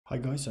Hi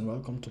guys, and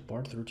welcome to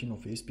part 13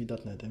 of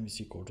ASP.NET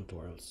MVC Core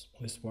tutorials.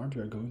 In this part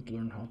we are going to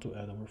learn how to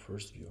add our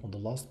first view. On the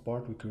last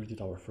part we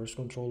created our first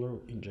controller,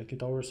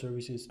 injected our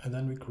services, and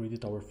then we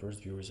created our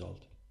first view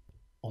result.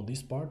 On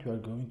this part we are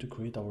going to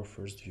create our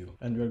first view,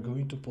 and we are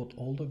going to put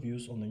all the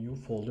views on a new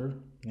folder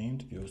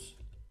named views.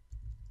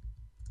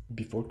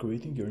 Before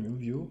creating your new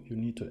view, you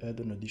need to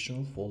add an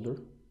additional folder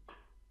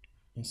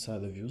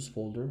inside the views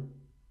folder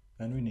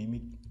and rename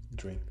it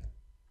drink.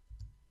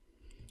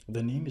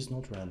 The name is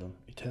not random,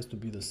 it has to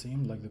be the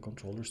same like the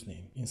controller's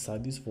name.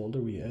 Inside this folder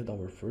we add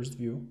our first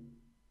view,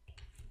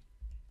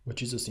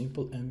 which is a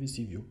simple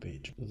MVC view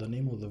page. The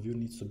name of the view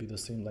needs to be the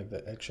same like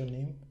the action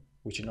name,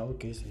 which in our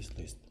case is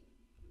list.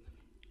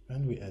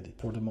 And we add it.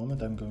 For the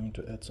moment I'm going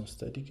to add some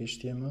static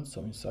HTML,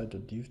 so inside the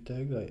div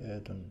tag I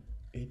add an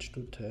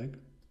h2 tag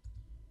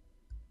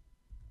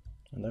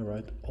and I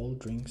write all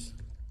drinks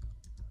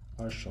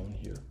are shown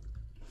here.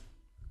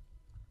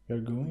 We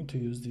are going to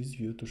use this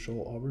view to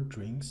show our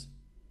drinks.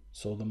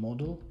 So the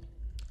model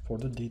for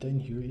the data in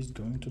here is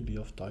going to be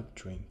of type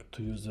drink.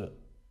 To use the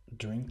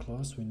drink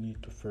class, we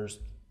need to first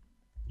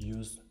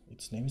use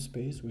its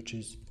namespace, which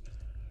is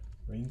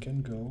drink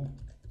and go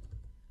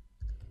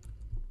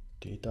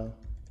data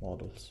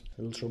models.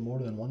 It will show more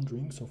than one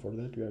drink, so for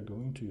that we are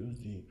going to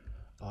use the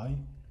I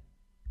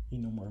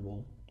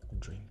enumerable of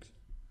drinks.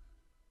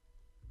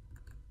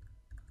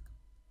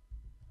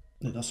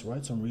 Let us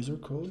write some razor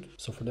code.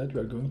 So for that we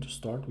are going to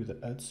start with the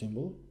add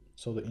symbol.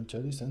 So the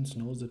IntelliSense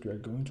knows that we are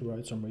going to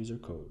write some razor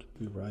code.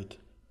 We write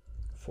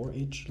for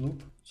each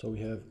loop, so we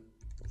have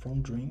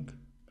from drink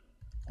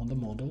on the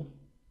model,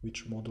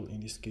 which model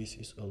in this case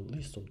is a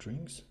list of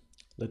drinks.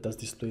 Let us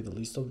display the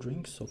list of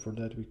drinks, so for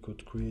that we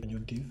could create a new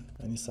div,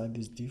 and inside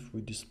this div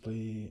we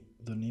display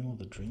the name of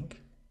the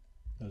drink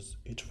as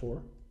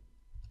h4,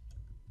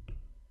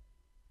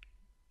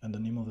 and the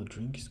name of the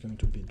drink is going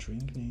to be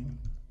drink name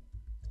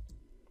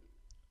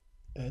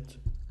at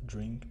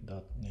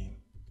drink.name.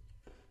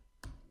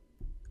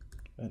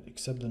 And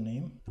except the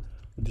name,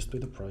 we display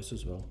the price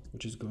as well,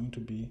 which is going to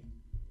be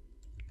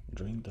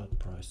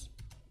drink.price.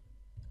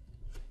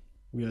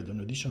 We add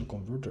an additional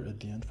converter at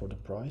the end for the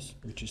price,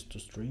 which is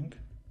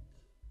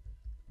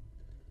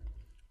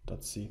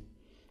toString.c.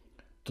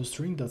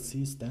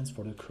 toString.c stands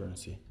for the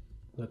currency.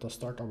 Let us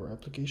start our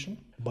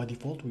application. By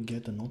default we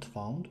get a not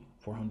found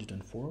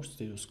 404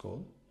 status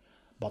code,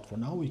 but for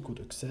now we could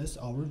access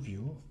our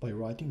view by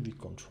writing the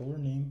controller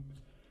name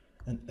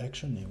and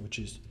action name, which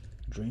is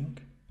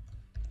drink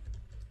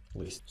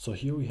list. So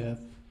here we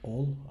have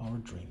all our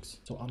drinks.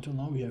 So until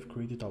now we have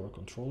created our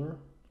controller,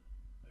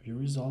 view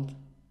result,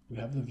 we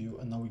have the view,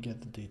 and now we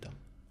get the data.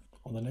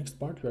 On the next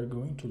part we are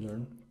going to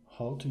learn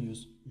how to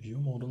use view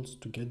models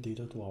to get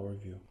data to our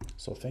view.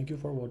 So thank you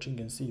for watching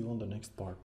and see you on the next part.